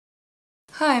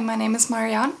Hi, my name is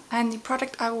Marianne and the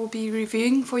product I will be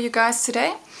reviewing for you guys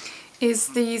today is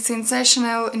the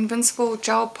Sensational Invincible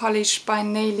Gel Polish by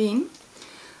Naileen.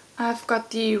 I've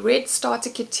got the red starter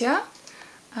kit here,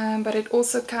 but it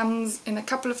also comes in a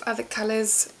couple of other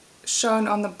colors shown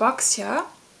on the box here.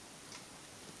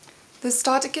 The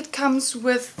starter kit comes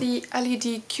with the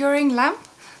LED curing lamp.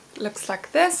 It looks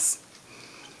like this.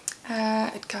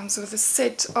 It comes with a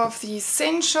set of the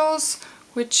essentials,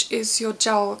 which is your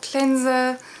gel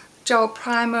cleanser, gel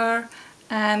primer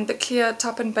and the clear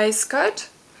top and base coat.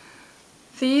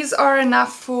 These are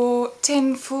enough for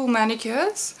 10 full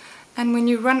manicures, and when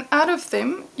you run out of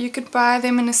them you could buy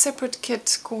them in a separate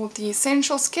kit called the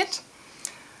Essentials kit,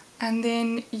 and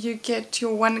then you get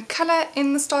your one color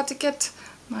in the starter kit.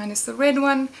 Mine is the red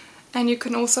one, and you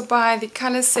can also buy the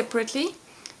colors separately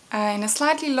in a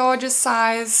slightly larger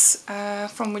size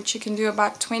from which you can do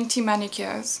about 20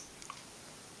 manicures.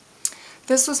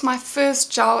 This was my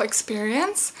first gel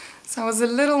experience, so I was a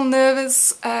little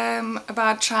nervous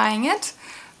about trying it,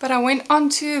 but I went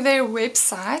onto their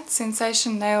website,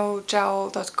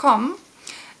 sensationnailgel.com,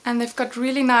 and they've got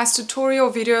really nice tutorial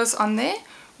videos on there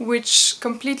which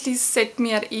completely set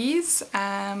me at ease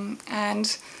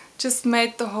and just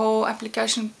made the whole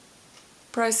application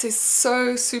process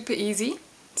so super easy.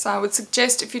 So I would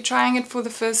suggest, if you're trying it for the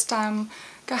first time,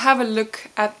 go have a look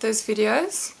at those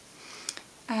videos.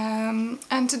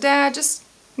 And today I just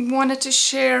wanted to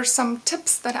share some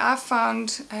tips that I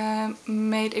found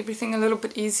made everything a little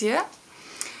bit easier.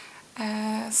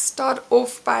 Start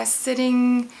off by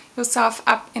setting yourself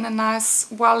up in a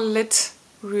nice well-lit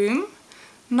room.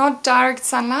 Not direct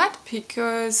sunlight,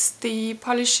 because the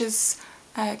polishes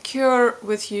cure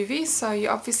with UV, so you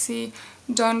obviously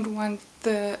don't want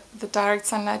the direct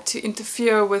sunlight to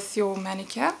interfere with your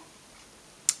manicure.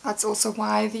 That's also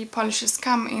why the polishes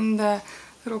come in the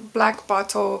little black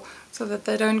bottle, so that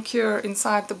they don't cure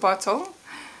inside the bottle.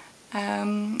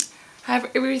 Have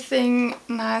everything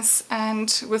nice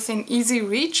and within easy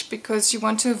reach, because you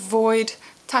want to avoid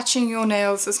touching your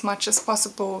nails as much as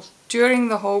possible during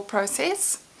the whole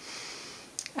process.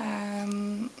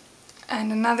 And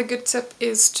another good tip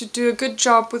is to do a good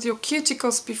job with your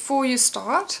cuticles before you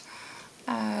start.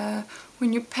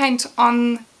 When you paint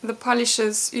on the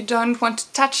polishes, you don't want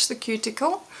to touch the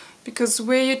cuticle, because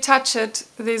where you touch it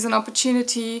there's an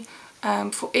opportunity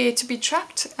for air to be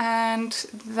trapped, and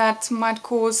that might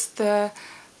cause the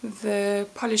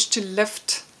polish to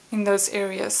lift in those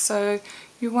areas. So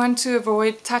you want to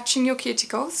avoid touching your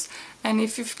cuticles, and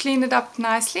if you've cleaned it up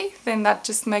nicely, then that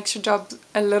just makes your job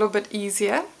a little bit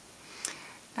easier.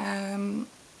 I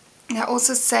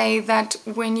also say that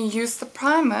when you use the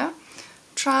primer,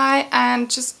 try and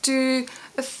just do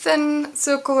a thin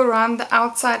circle around the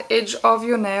outside edge of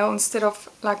your nail instead of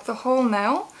like the whole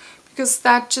nail, because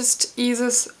that just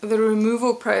eases the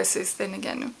removal process then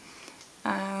again.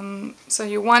 So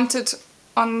you want it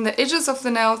on the edges of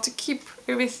the nail to keep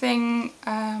everything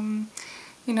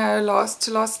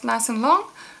last nice and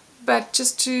long, but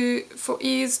just for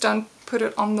ease, don't put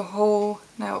it on the whole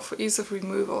nail for ease of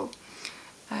removal.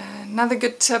 Another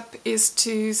good tip is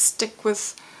to stick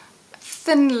with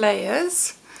thin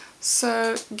layers.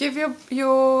 So give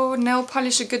your nail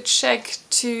polish a good shake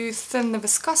to thin the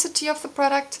viscosity of the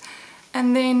product,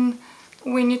 and then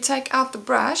when you take out the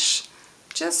brush,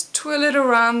 just twirl it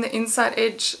around the inside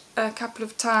edge a couple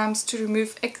of times to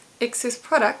remove excess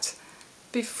product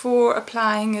before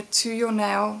applying it to your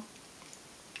nail.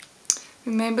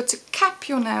 Remember to cap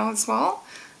your nail as well.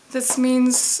 This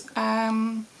means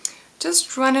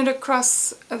just run it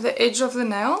across the edge of the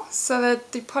nail so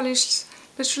that the polish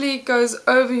literally goes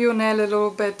over your nail a little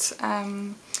bit,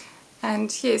 and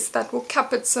yes, that will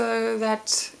cap it so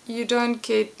that you don't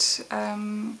get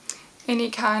any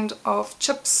kind of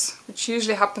chips, which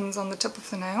usually happens on the tip of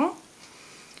the nail.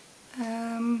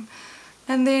 And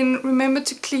then remember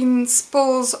to clean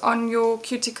spills on your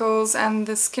cuticles and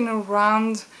the skin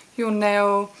around your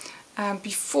nail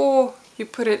before you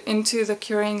put it into the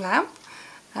curing lamp.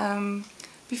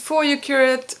 Before you cure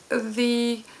it,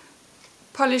 the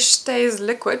polish stays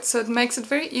liquid, so it makes it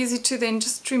very easy to then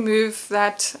just remove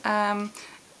that,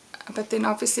 but then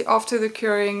obviously after the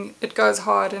curing it goes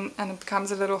hard and it becomes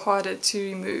a little harder to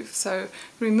remove. So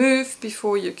remove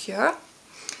before you cure.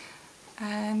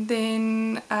 And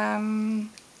then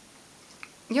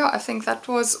yeah, I think that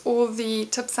was all the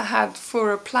tips I had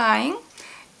for applying.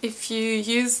 If you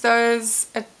use those,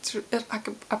 I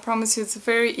promise you it's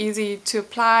very easy to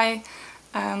apply.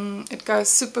 It goes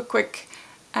super quick,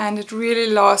 and it really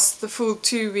lasts the full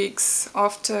 2 weeks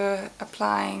after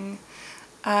applying.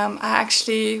 I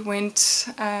actually went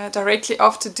directly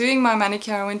after doing my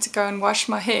manicure, I went to go and wash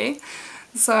my hair,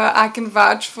 So I can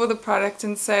vouch for the product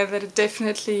and say that it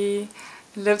definitely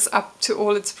lives up to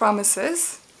all its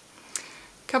promises.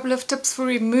 A couple of tips for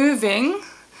removing.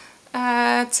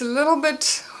 It's a little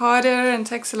bit harder and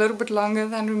takes a little bit longer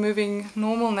than removing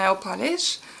normal nail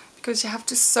polish, because you have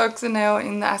to soak the nail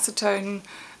in the acetone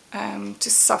to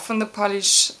soften the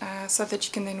polish so that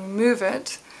you can then remove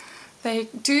it. They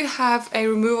do have a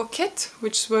removal kit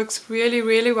which works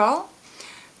really well,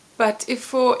 but if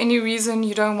for any reason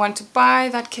you don't want to buy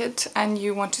that kit and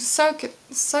you want to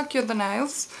soak the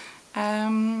nails,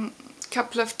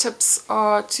 couple of tips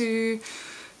are to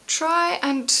try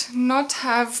and not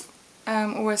have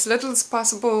or as little as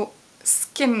possible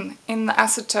skin in the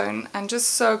acetone, and just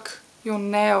soak your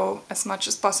nail as much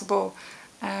as possible,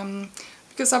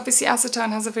 because obviously acetone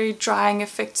has a very drying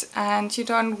effect and you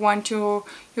don't want your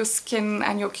skin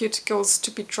and your cuticles to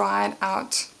be dried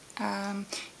out.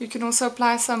 You can also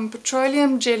apply some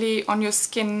petroleum jelly on your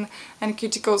skin and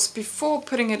cuticles before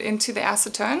putting it into the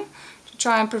acetone to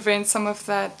try and prevent some of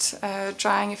that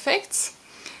drying effects.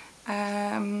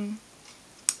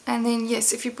 And then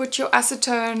yes, if you put your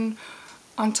acetone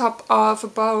on top of a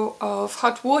bowl of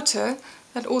hot water,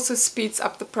 that also speeds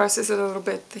up the process a little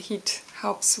bit. The heat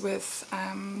helps with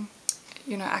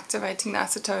activating the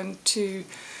acetone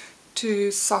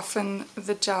to soften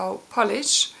the gel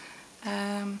polish.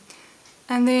 And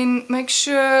then make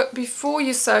sure before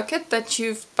you soak it that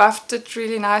you've buffed it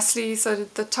really nicely so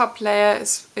that the top layer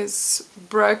is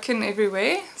broken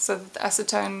everywhere, so that the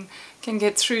acetone can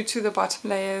get through to the bottom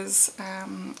layers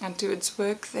and do its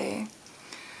work there.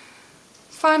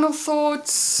 Final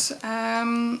thoughts.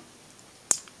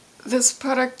 This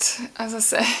product, as I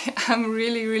say, I'm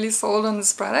really sold on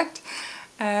this product.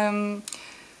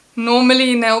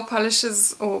 Normally nail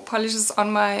polishes or polishes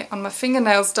on my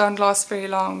fingernails don't last very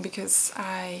long because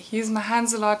I use my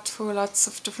hands a lot for lots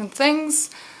of different things,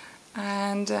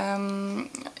 and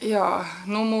yeah,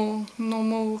 normal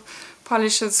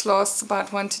polishes last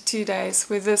about 1 to 2 days,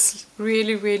 where this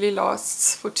really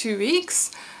lasts for 2 weeks.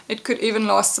 It could even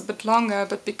last a bit longer,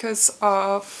 but because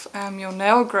of your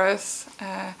nail growth,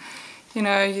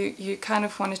 you kind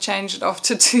of want to change it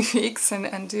after 2 weeks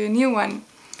and do a new one.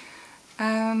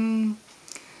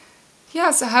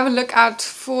 Yeah, so have a look out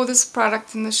for this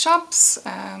product in the shops.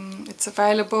 It's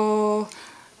available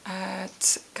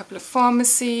at a couple of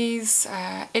pharmacies,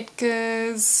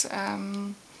 Edgar's,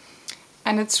 and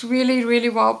it's really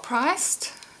well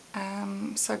priced.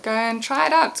 So go and try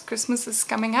it out. Christmas is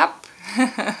coming up.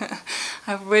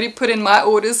 I've already put in my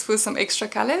orders for some extra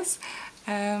colors.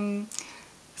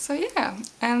 So yeah,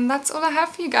 and that's all I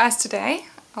have for you guys today.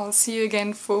 I'll see you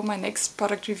again for my next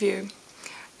product review.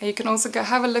 You can also go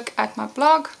have a look at my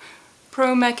blog,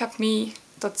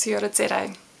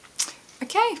 promakeupme.co.za.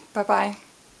 Okay, bye bye.